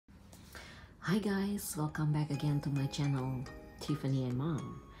Hi guys, welcome back again to my channel Tiffany and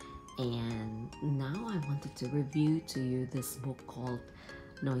Mom, and now I wanted to review to you this book called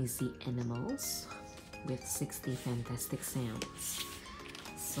Noisy Animals with 60 Fantastic Sounds.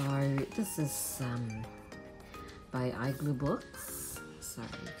 So this is by Igloo books. Sorry,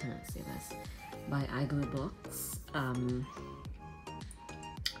 you cannot see this. By Igloo books,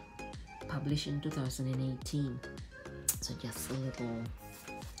 published in 2018. So just a little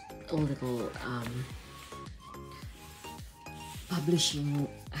publishing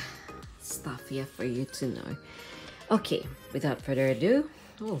stuff here for you to know. Okay, without further ado,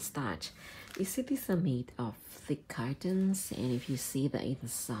 we'll start. You see, these are made of thick cartons, and if you see the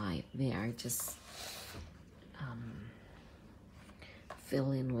inside, they are just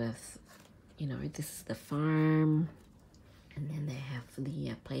filled in with, this is the farm, and then they have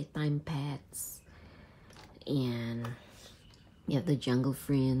the playtime pets, and you have the jungle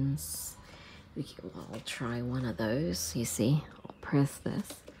friends. I'll try one of those. You see, I'll press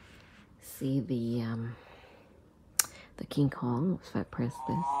this. See the King Kong. If I press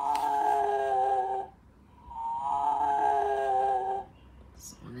this,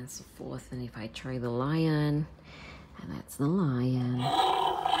 so on and so forth. And if I try the lion, and that's the lion.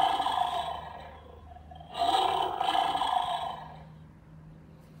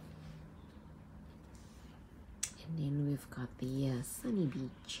 And then we've got the sunny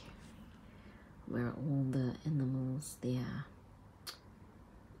beach, where all the animals, they are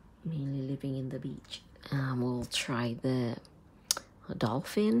mainly living in the beach. We'll try the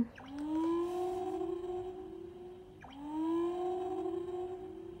dolphin.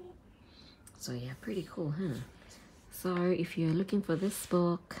 So yeah, pretty cool, huh? So if you're looking for this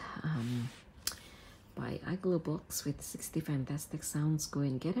book by Igloo Books with 60 Fantastic Sounds, go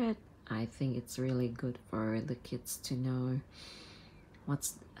and get it. I think it's really good for the kids to know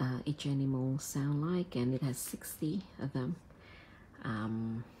what's each animal sound like, and it has 60 of them.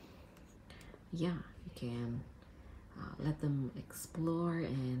 Yeah, you can let them explore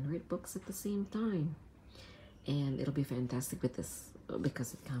and read books at the same time, and it'll be fantastic with this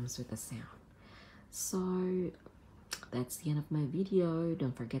because it comes with a sound. So that's the end of my video.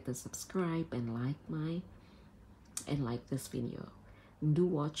 Don't forget to subscribe and like this video. Do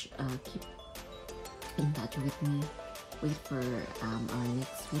watch, keep in touch with me. Wait for our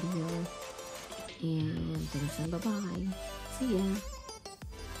next video, and thanks and bye-bye. See ya.